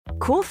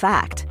Cool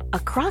fact, a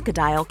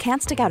crocodile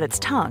can't stick out its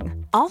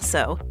tongue.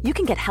 Also, you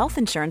can get health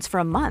insurance for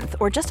a month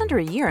or just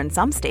under a year in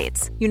some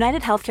states.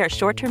 United Healthcare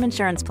short-term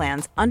insurance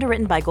plans,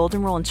 underwritten by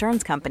Golden Rule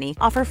Insurance Company,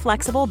 offer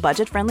flexible,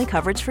 budget-friendly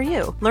coverage for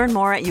you. Learn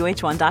more at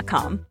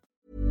uh1.com.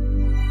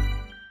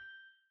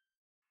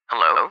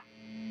 Hello?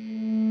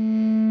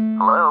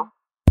 Hello?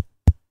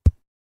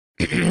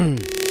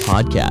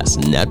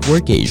 Podcast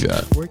Network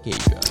Asia.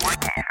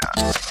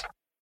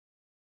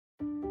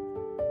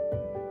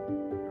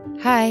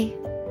 Hai,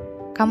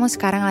 kamu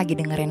sekarang lagi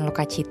dengerin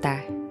Luka Cita.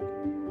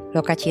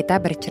 Luka Cita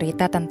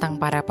bercerita tentang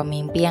para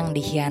pemimpi yang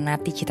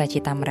dikhianati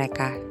cita-cita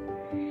mereka.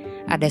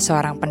 Ada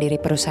seorang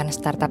pendiri perusahaan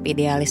startup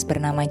idealis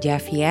bernama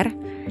Javier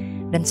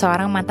dan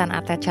seorang mantan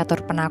atlet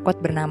catur penakut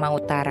bernama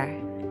Utara.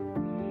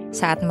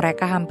 Saat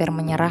mereka hampir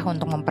menyerah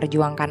untuk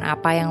memperjuangkan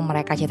apa yang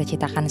mereka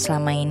cita-citakan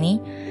selama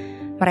ini,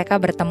 mereka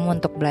bertemu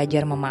untuk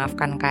belajar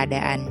memaafkan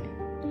keadaan.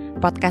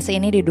 Podcast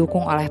ini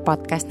didukung oleh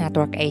Podcast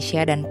Network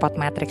Asia dan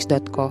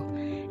podmetrics.co.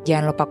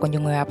 Jangan lupa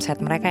kunjungi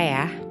website mereka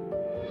ya.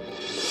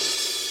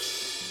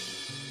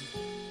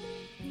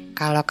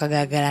 Kalau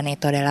kegagalan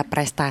itu adalah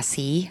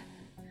prestasi,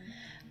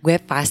 gue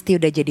pasti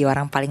udah jadi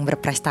orang paling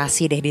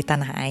berprestasi deh di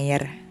tanah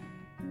air.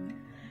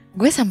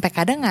 Gue sampai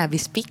kadang gak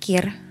habis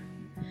pikir,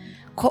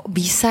 kok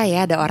bisa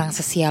ya ada orang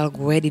sesial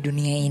gue di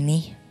dunia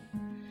ini?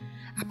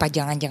 Apa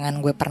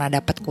jangan-jangan gue pernah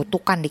dapat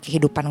kutukan di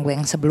kehidupan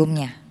gue yang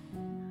sebelumnya?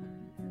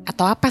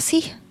 Atau apa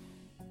sih?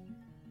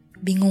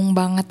 Bingung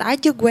banget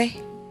aja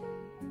gue.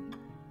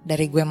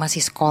 Dari gue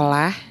masih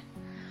sekolah,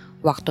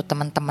 waktu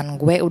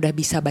teman-teman gue udah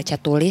bisa baca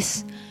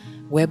tulis,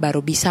 gue baru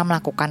bisa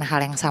melakukan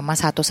hal yang sama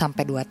 1-2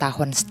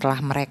 tahun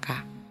setelah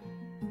mereka.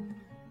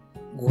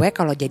 Gue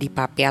kalau jadi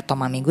papi atau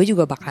mami gue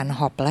juga bakalan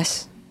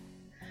hopeless.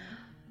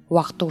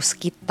 Waktu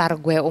sekitar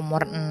gue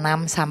umur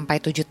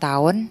 6-7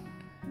 tahun,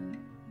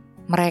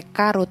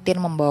 mereka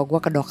rutin membawa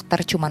gue ke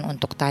dokter cuman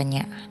untuk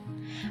tanya,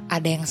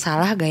 ada yang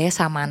salah gak ya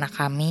sama anak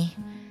kami?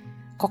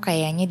 Kok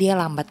kayaknya dia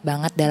lambat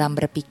banget dalam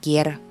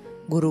berpikir.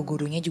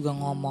 Guru-gurunya juga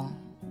ngomong.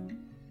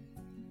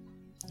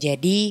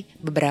 Jadi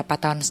beberapa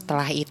tahun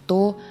setelah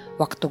itu,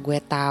 waktu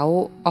gue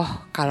tahu, oh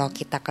kalau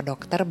kita ke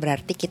dokter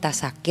berarti kita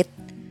sakit.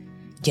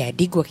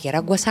 Jadi gue kira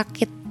gue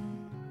sakit.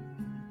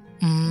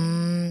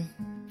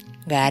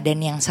 Gak ada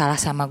nih yang salah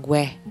sama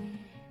gue.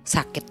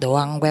 Sakit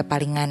doang gue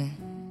palingan.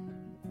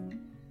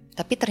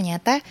 Tapi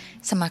ternyata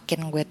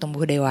semakin gue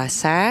tumbuh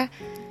dewasa,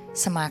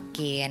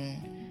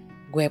 semakin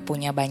gue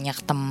punya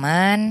banyak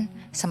teman,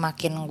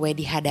 semakin gue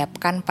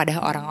dihadapkan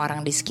pada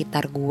orang-orang di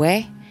sekitar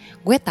gue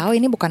tahu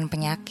ini bukan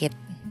penyakit.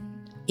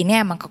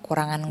 Ini emang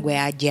kekurangan gue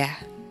aja.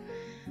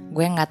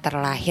 Gue gak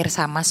terlahir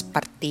sama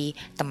seperti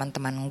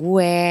teman-teman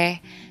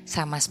gue,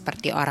 sama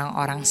seperti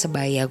orang-orang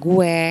sebaya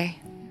gue.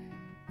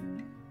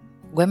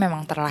 Gue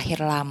memang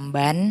terlahir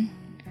lamban,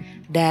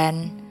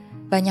 dan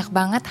banyak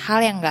banget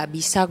hal yang gak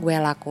bisa gue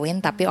lakuin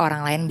tapi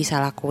orang lain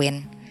bisa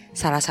lakuin.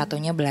 Salah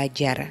satunya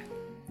belajar.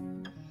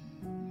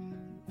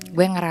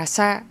 Gue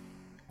ngerasa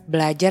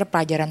belajar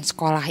pelajaran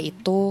sekolah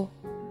itu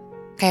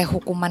kayak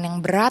hukuman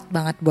yang berat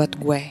banget buat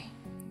gue.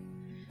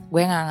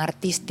 Gue gak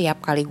ngerti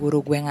setiap kali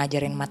guru gue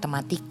ngajarin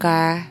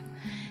matematika,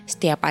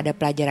 setiap ada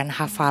pelajaran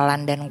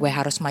hafalan dan gue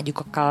harus maju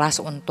ke kelas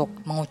untuk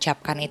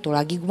mengucapkan itu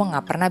lagi, gue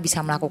gak pernah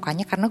bisa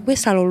melakukannya karena gue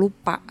selalu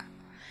lupa.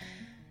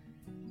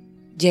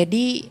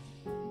 Jadi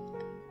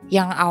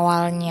yang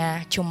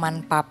awalnya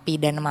cuman papi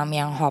dan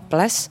mami yang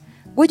hopeless,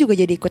 gue juga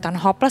jadi ikutan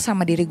hopeless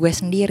sama diri gue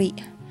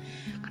sendiri.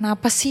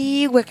 Kenapa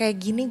sih gue kayak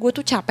gini? Gue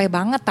tuh capek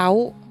banget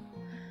tahu.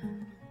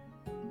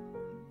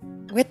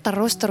 Gue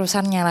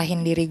terus-terusan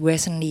nyalahin diri gue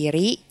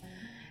sendiri.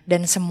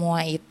 Dan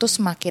semua itu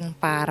semakin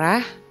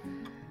parah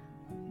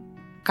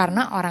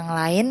karena orang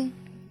lain,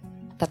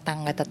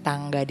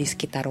 tetangga-tetangga di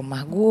sekitar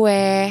rumah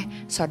gue,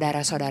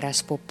 saudara-saudara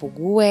sepupu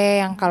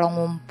gue yang kalau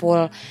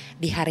ngumpul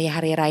di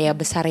hari-hari raya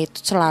besar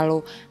itu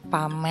selalu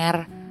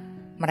pamer.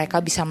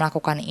 Mereka bisa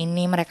melakukan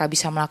ini, mereka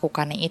bisa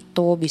melakukan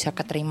itu, bisa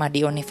keterima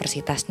di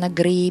universitas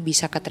negeri,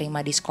 bisa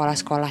keterima di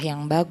sekolah-sekolah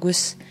yang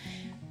bagus.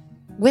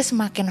 Gue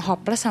semakin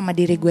hopeless sama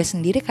diri gue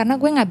sendiri karena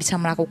gue gak bisa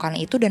melakukan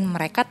itu dan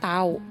mereka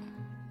tahu.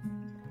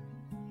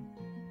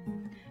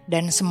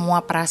 Dan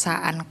semua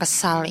perasaan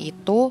kesal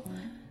itu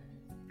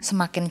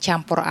semakin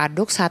campur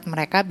aduk saat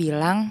mereka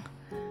bilang,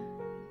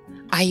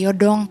 ayo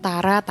dong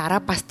Tara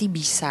pasti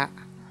bisa.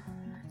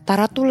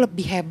 Tara tuh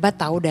lebih hebat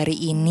tahu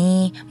dari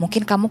ini.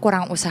 Mungkin kamu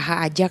kurang usaha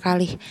aja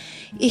kali.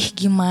 Ih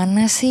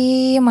gimana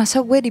sih?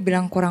 Masa gue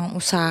dibilang kurang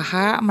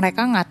usaha?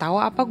 Mereka gak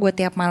tahu apa gue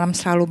tiap malam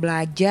selalu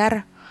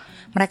belajar.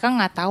 Mereka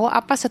gak tahu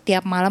apa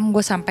setiap malam gue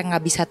sampai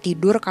gak bisa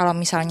tidur kalau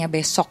misalnya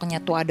besoknya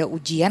tuh ada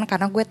ujian.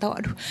 Karena gue tahu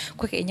aduh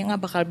gue kayaknya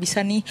gak bakal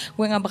bisa nih.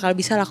 Gue gak bakal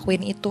bisa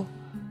lakuin itu.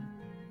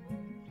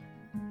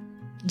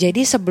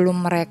 Jadi sebelum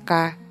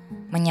mereka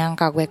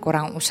menyangka gue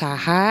kurang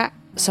usaha,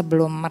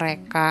 sebelum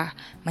mereka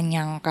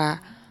menyangka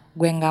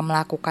gue gak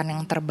melakukan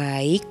yang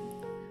terbaik,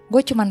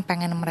 gue cuman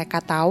pengen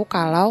mereka tahu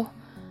kalau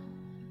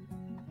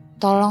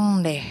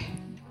tolong deh,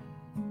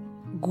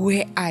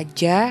 gue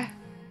aja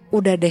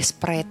udah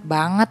desperate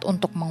banget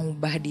untuk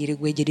mengubah diri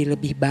gue jadi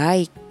lebih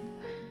baik.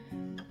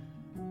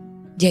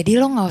 Jadi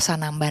lo gak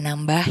usah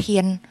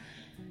nambah-nambahin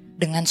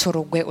dengan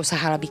suruh gue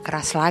usaha lebih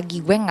keras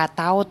lagi. Gue gak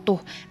tahu tuh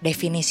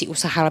definisi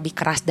usaha lebih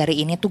keras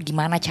dari ini tuh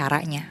gimana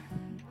caranya.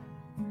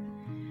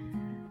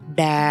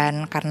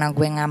 Dan karena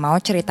gue gak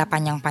mau cerita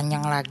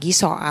panjang-panjang lagi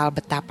soal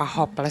betapa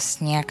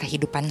hopelessnya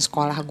kehidupan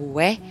sekolah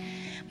gue,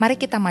 mari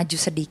kita maju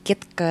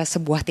sedikit ke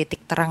sebuah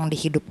titik terang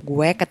di hidup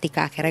gue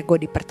ketika akhirnya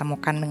gue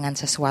dipertemukan dengan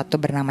sesuatu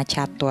bernama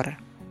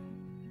catur.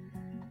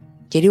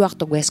 Jadi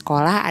waktu gue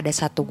sekolah ada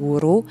satu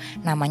guru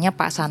namanya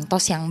Pak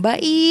Santos yang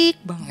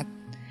baik banget.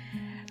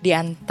 Di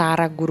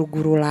antara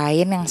guru-guru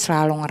lain yang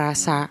selalu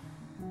ngerasa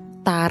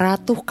Tara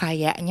tuh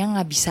kayaknya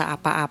gak bisa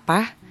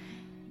apa-apa,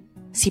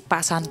 si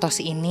Pak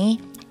Santos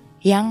ini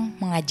yang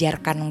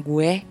mengajarkan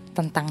gue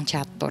tentang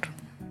catur.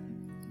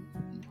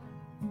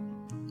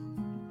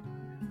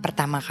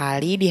 Pertama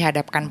kali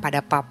dihadapkan pada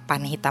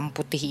papan hitam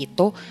putih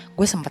itu,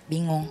 gue sempat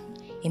bingung.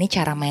 Ini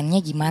cara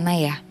mainnya gimana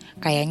ya?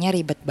 Kayaknya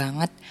ribet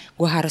banget.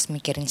 Gue harus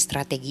mikirin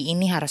strategi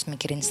ini, harus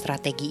mikirin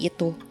strategi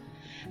itu.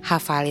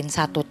 Hafalin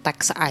satu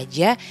teks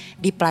aja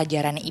di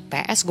pelajaran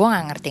IPS gue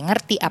gak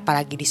ngerti-ngerti,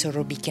 apalagi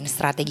disuruh bikin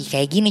strategi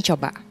kayak gini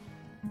coba.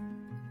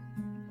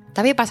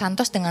 Tapi Pak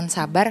Santos dengan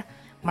sabar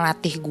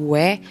melatih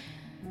gue,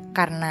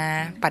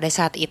 karena pada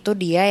saat itu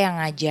dia yang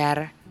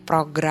ngajar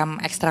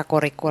program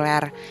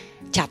ekstrakurikuler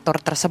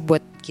catur tersebut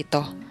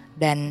gitu.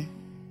 Dan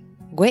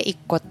gue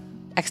ikut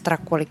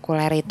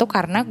ekstrakurikuler itu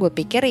karena gue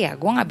pikir ya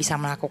gue gak bisa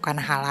melakukan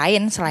hal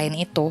lain selain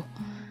itu.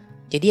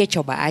 Jadi ya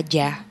coba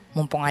aja,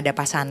 mumpung ada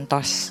Pak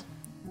Santos.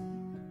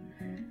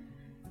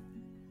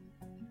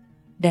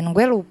 Dan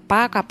gue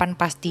lupa kapan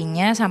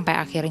pastinya sampai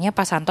akhirnya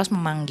Pak Santos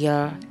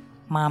memanggil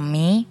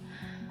Mami.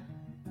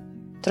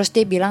 Terus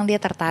dia bilang dia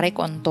tertarik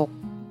untuk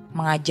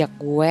mengajak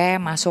gue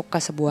masuk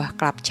ke sebuah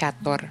klub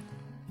catur.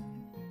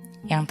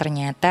 Yang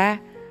ternyata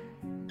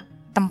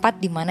tempat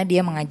di mana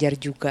dia mengajar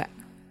juga.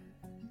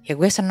 Ya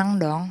gue seneng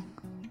dong.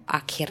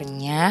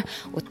 Akhirnya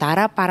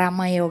Utara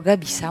Parama Yoga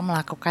bisa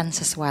melakukan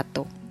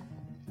sesuatu.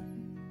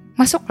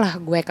 Masuklah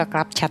gue ke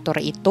klub catur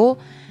itu.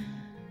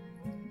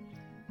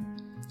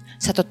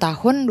 1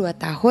 tahun, 2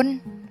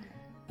 tahun,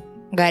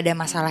 gak ada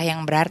masalah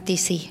yang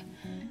berarti sih.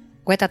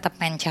 Gue tetap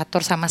main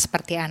catur sama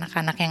seperti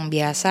anak-anak yang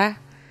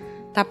biasa.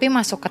 Tapi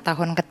masuk ke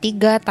tahun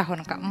ketiga,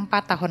 tahun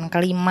keempat, tahun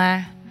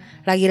kelima,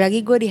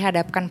 lagi-lagi gue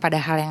dihadapkan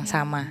pada hal yang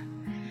sama.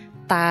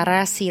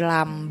 Tara si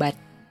lambat.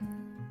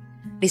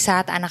 Di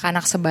saat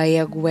anak-anak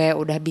sebaya gue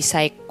udah bisa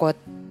ikut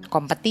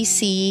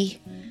kompetisi,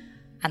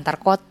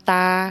 antar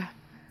kota,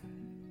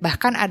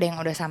 bahkan ada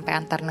yang udah sampai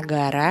antar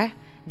negara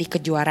di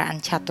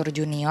kejuaraan catur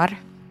junior,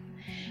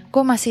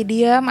 gue masih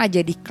diam aja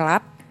di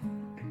klub,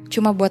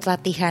 cuma buat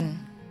latihan.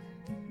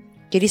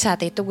 Jadi saat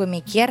itu gue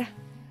mikir,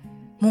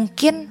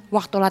 mungkin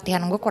waktu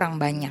latihan gue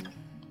kurang banyak.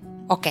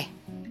 Oke,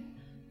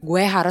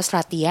 gue harus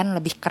latihan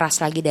lebih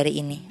keras lagi dari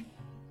ini.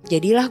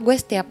 Jadilah gue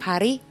setiap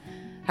hari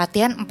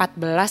latihan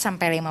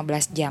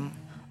 14-15 jam.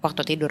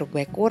 Waktu tidur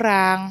gue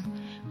kurang,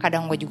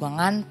 kadang gue juga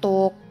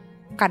ngantuk,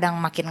 kadang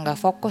makin gak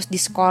fokus di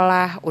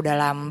sekolah, udah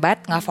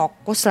lambat gak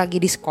fokus lagi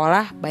di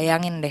sekolah,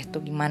 bayangin deh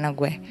tuh gimana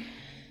gue.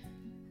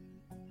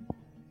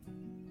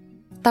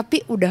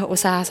 Tapi udah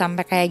usaha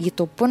sampai kayak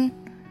gitu pun,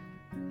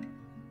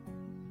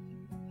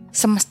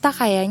 semesta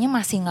kayaknya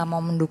masih gak mau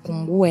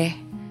mendukung gue.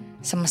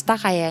 Semesta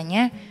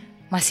kayaknya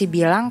masih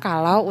bilang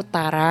kalau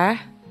Utara,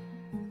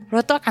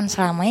 lo tuh akan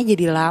selamanya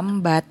jadi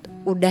lambat.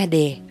 Udah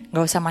deh,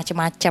 gak usah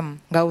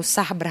macem-macem, gak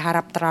usah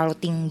berharap terlalu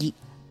tinggi.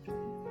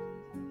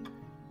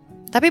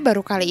 Tapi baru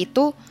kali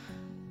itu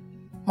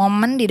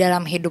momen di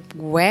dalam hidup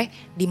gue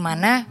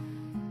dimana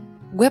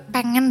gue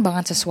pengen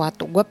banget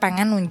sesuatu. Gue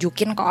pengen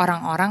nunjukin ke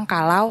orang-orang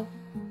kalau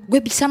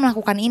gue bisa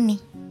melakukan ini.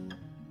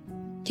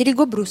 Jadi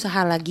gue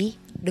berusaha lagi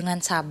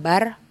dengan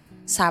sabar,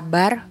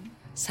 sampai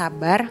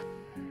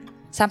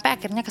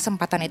akhirnya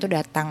kesempatan itu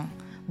datang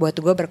buat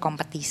gue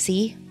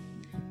berkompetisi.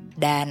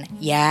 Dan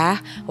ya,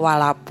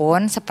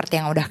 walaupun seperti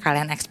yang udah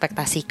kalian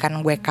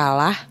ekspektasikan gue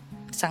kalah,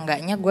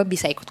 seenggaknya gue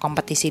bisa ikut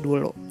kompetisi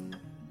dulu.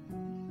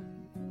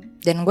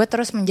 Dan gue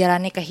terus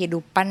menjalani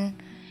kehidupan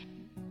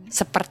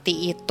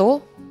seperti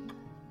itu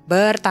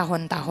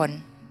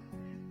bertahun-tahun.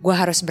 Gue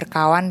harus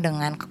berkawan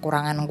dengan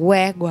kekurangan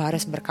gue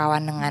harus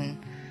berkawan dengan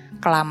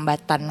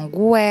kelambatan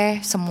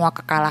gue, semua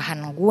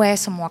kekalahan gue,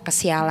 semua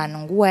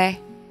kesialan gue.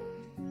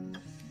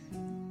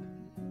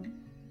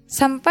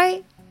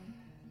 Sampai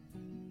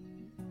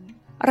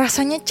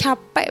rasanya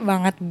capek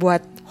banget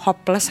buat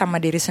hopeless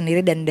sama diri sendiri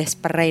dan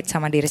desperate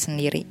sama diri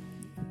sendiri.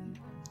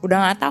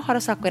 Udah gak tahu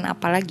harus lakuin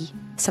apa lagi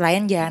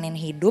selain jalanin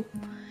hidup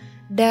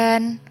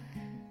dan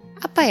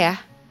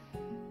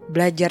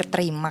belajar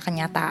terima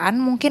kenyataan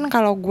mungkin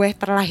kalau gue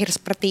terlahir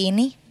seperti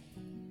ini.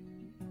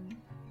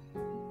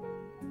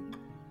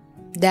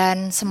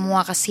 Dan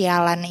semua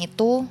kesialan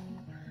itu,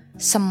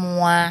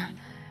 semua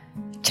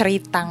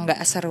cerita gak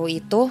seru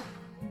itu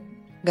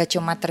gak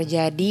cuma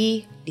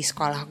terjadi di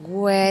sekolah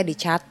gue, di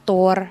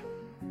catur,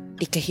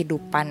 di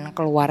kehidupan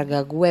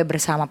keluarga gue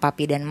bersama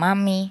papi dan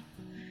mami.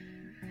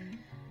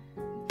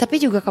 Tapi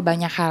juga ke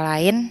banyak hal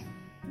lain,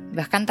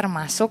 bahkan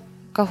termasuk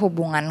ke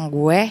hubungan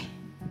gue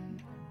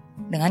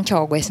dengan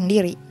cowok gue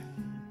sendiri.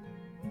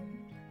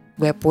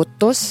 gue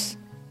putus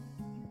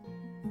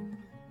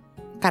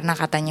karena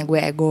katanya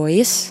gue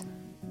egois,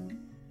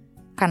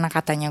 karena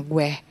katanya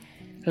gue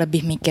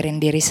lebih mikirin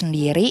diri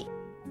sendiri,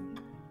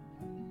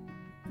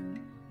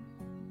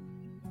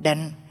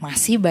 dan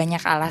masih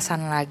banyak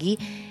alasan lagi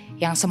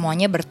yang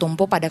semuanya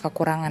bertumpu pada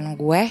kekurangan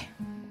gue.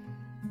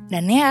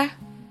 Dan ya,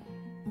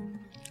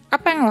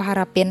 apa yang lo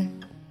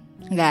harapin?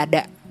 Gak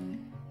ada.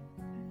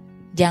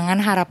 Jangan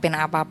harapin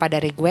apa-apa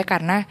dari gue,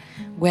 karena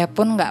gue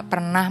pun gak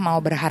pernah mau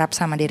berharap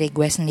sama diri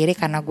gue sendiri,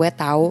 karena gue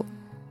tahu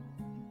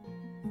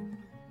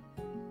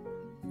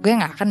gue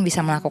gak akan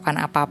bisa melakukan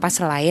apa-apa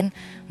selain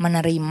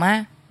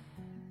menerima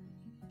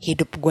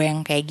hidup gue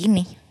yang kayak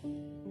gini.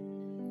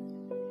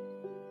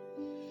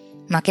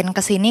 Makin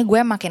kesini gue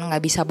makin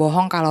gak bisa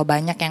bohong kalau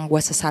banyak yang gue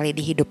sesali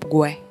di hidup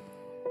gue.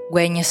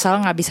 Gue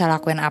nyesel gak bisa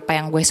lakuin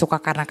apa yang gue suka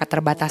karena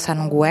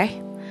keterbatasan gue.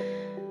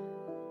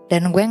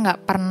 Dan gue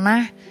gak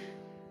pernah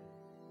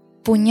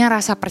punya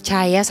rasa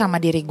percaya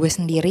sama diri gue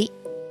sendiri.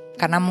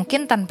 Karena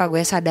mungkin tanpa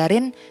gue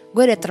sadarin,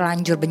 gue udah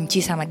terlanjur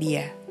benci sama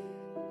dia.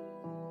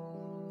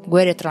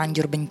 Gue udah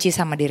terlanjur benci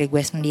sama diri gue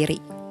sendiri.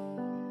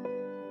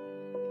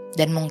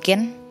 Dan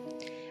mungkin,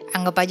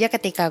 anggap aja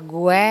ketika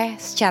gue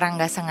secara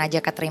gak sengaja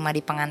keterima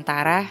di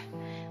Pengantara,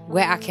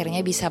 gue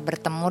akhirnya bisa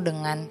bertemu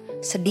dengan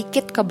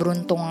sedikit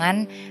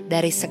keberuntungan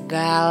dari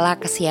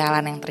segala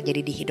kesialan yang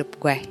terjadi di hidup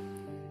gue.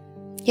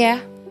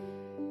 Ya,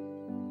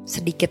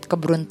 sedikit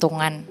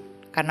keberuntungan,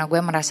 karena gue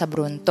merasa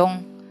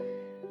beruntung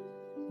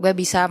gue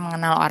bisa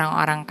mengenal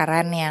orang-orang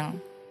keren yang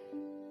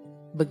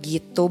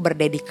begitu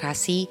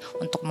berdedikasi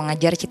untuk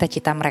mengejar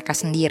cita-cita mereka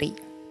sendiri.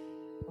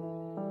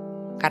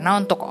 Karena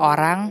untuk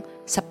orang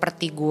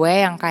seperti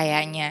gue yang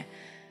kayaknya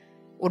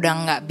udah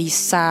gak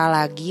bisa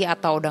lagi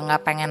atau udah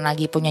gak pengen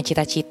lagi punya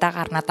cita-cita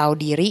karena tahu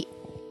diri,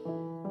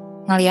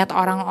 ngelihat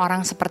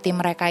orang-orang seperti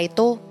mereka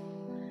itu,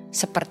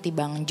 seperti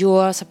Bang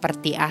Jul,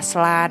 seperti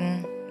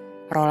Aslan,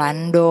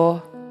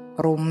 Rolando,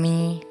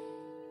 Rumi,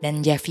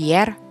 dan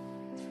Javier,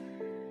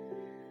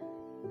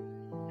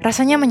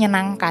 rasanya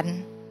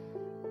menyenangkan.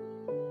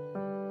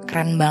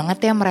 Keren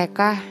banget ya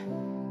mereka.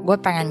 Gue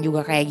pengen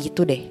juga kayak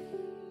gitu deh.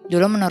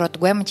 Dulu menurut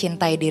gue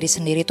mencintai diri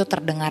sendiri tuh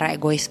terdengar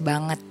egois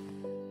banget.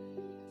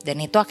 Dan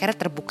itu akhirnya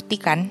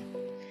terbukti kan.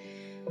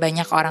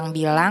 Banyak orang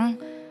bilang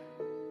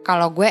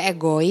kalau gue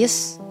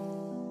egois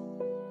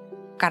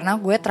karena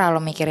gue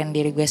terlalu mikirin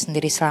diri gue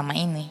sendiri selama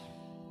ini.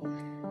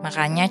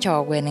 Makanya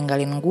cowok gue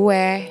ninggalin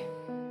gue,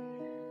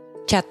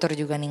 catur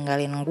juga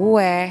ninggalin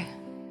gue,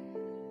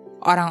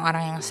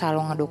 orang-orang yang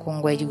selalu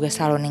ngedukung gue juga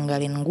selalu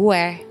ninggalin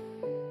gue.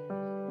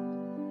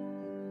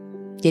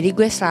 Jadi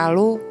gue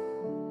selalu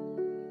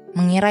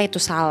mengira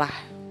itu salah.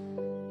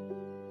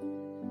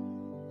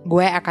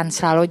 Gue akan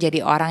selalu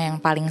jadi orang yang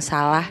paling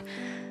salah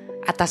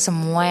atas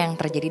semua yang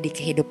terjadi di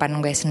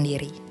kehidupan gue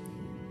sendiri.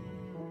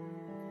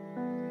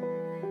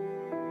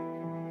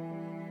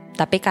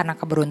 Tapi karena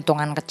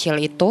keberuntungan kecil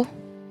itu,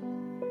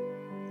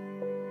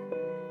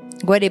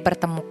 gue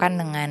dipertemukan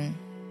dengan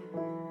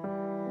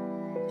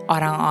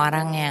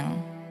orang-orang yang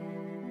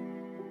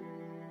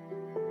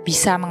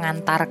bisa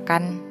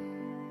mengantarkan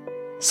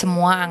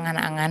semua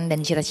angan-angan dan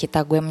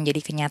cita-cita gue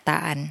menjadi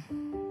kenyataan.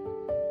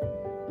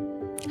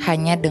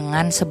 Hanya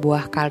dengan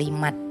sebuah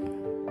kalimat.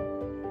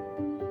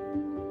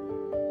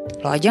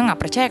 Lo aja gak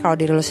percaya kalau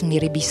diri lo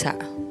sendiri bisa.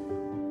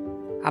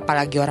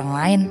 Apalagi orang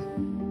lain.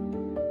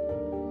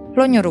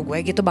 Lo nyuruh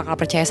gue gitu bakal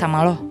percaya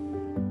sama lo.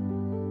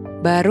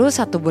 Baru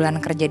 1 bulan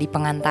kerja di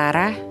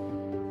Pengantara,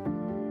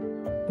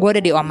 gue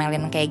udah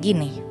diomelin kayak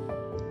gini.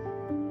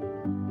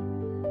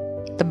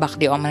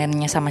 Tebak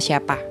diomelinnya sama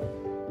siapa?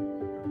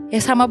 Ya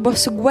sama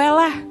bos gue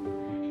lah,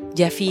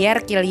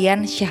 Javier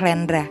Kilian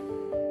Syahlendra.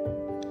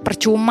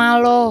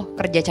 Percuma lo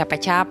kerja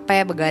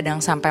capek-capek,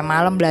 begadang sampai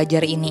malam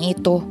belajar ini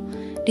itu,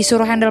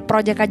 disuruh handle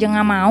project aja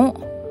gak mau.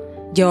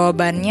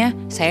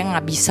 Jawabannya, saya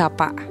gak bisa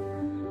pak.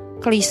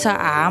 Klise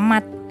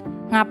amat.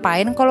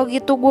 Ngapain kalau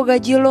gitu gue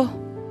gaji lo?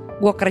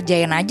 Gue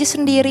kerjain aja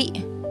sendiri.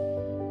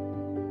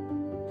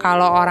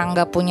 Kalau orang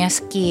gak punya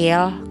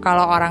skill,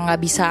 kalau orang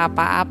gak bisa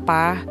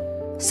apa-apa,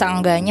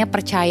 seenggaknya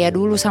percaya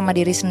dulu sama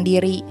diri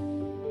sendiri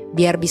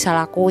biar bisa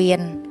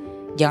lakuin.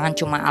 Jangan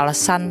cuma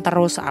alasan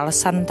terus.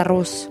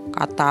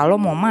 Kata lo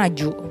mau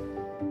maju.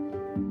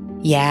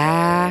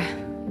 Ya,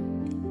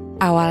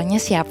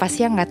 awalnya siapa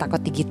sih yang gak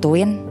takut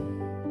digituin?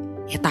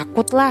 Ya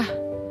takut lah.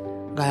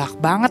 Galak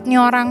banget nih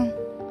orang.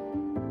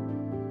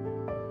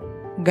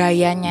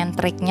 Gaya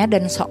nyentriknya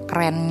dan sok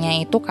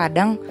kerennya itu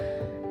kadang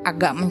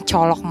agak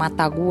mencolok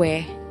mata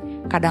gue.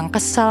 Kadang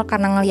kesel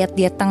karena ngelihat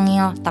dia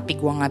tengil, tapi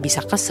gue gak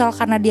bisa kesel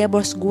karena dia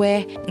bos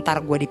gue.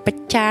 Ntar gue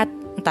dipecat,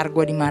 ntar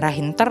gue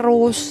dimarahin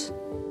terus.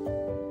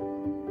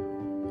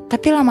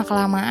 Tapi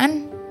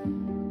lama-kelamaan,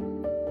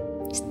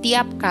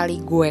 setiap kali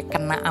gue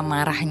kena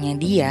amarahnya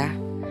dia,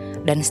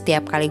 dan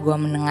setiap kali gue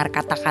mendengar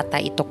kata-kata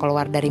itu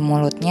keluar dari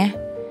mulutnya,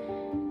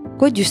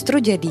 gue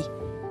justru jadi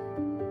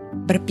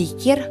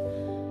berpikir,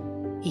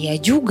 iya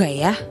juga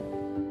ya.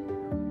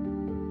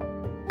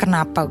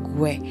 Kenapa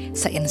gue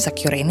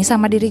se-insecure ini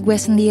sama diri gue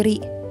sendiri?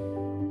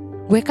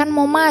 Gue kan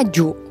mau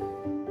maju.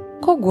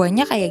 Kok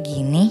guanya kayak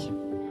gini?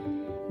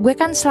 Gue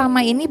kan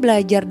selama ini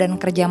belajar dan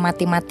kerja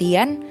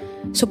mati-matian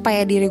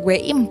supaya diri gue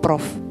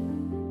improve.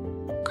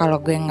 Kalau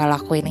gue nggak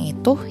lakuin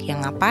itu, ya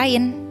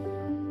ngapain?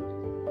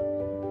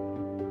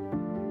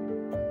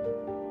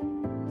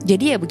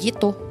 Jadi ya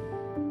begitu.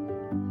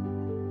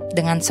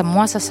 Dengan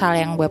semua sesal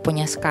yang gue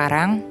punya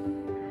sekarang,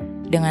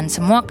 dengan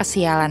semua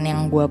kesialan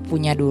yang gue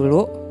punya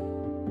dulu,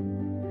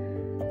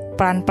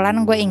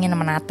 pelan-pelan gue ingin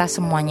menata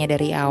semuanya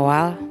dari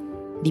awal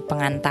di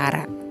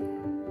pengantara.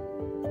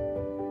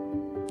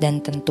 Dan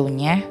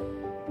tentunya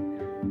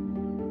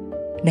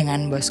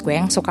dengan bos gue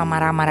yang suka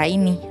marah-marah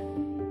ini.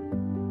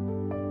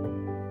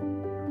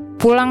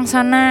 Pulang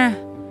sana,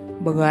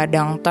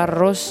 begadang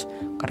terus,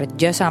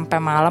 kerja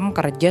sampai malam,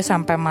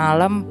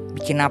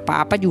 bikin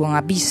apa-apa juga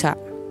gak bisa.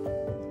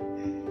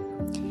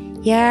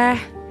 Ya,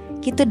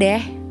 gitu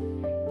deh.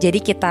 Jadi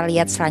kita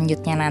lihat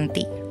selanjutnya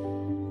nanti.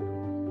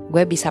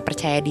 Gue bisa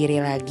percaya diri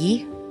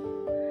lagi,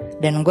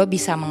 dan gue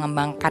bisa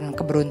mengembangkan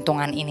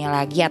keberuntungan ini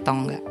lagi atau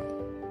enggak.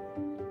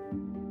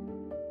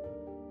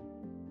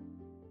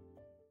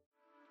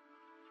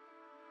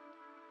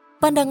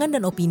 Pandangan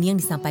dan opini yang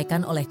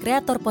disampaikan oleh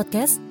kreator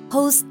podcast,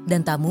 host,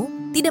 dan tamu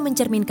tidak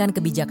mencerminkan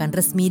kebijakan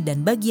resmi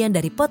dan bagian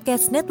dari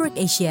Podcast Network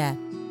Asia.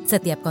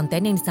 Setiap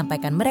konten yang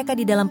disampaikan mereka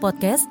di dalam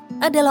podcast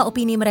adalah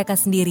opini mereka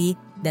sendiri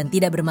dan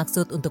tidak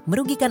bermaksud untuk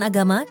merugikan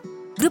agama,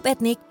 grup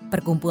etnik,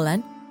 perkumpulan,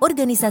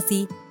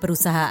 organisasi,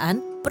 perusahaan,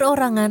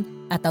 perorangan,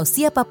 atau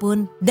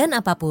siapapun dan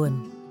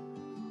apapun.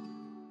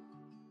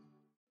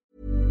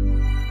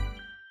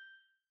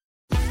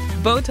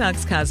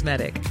 Botox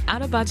Cosmetic,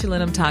 out of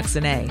botulinum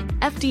toxin A,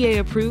 FDA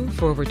approved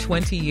for over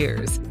 20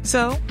 years.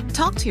 So,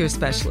 talk to your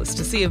specialist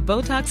to see if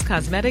Botox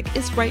Cosmetic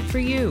is right for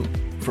you.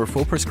 For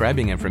full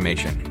prescribing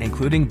information,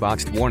 including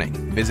boxed warning,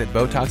 visit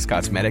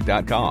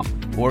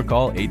BotoxCosmetic.com or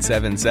call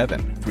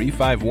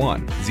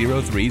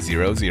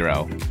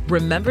 877-351-0300.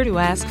 Remember to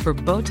ask for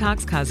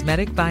Botox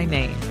Cosmetic by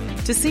name.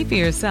 To see for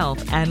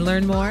yourself and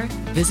learn more,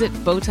 visit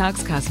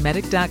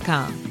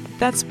BotoxCosmetic.com.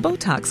 That's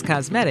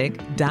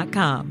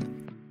BotoxCosmetic.com.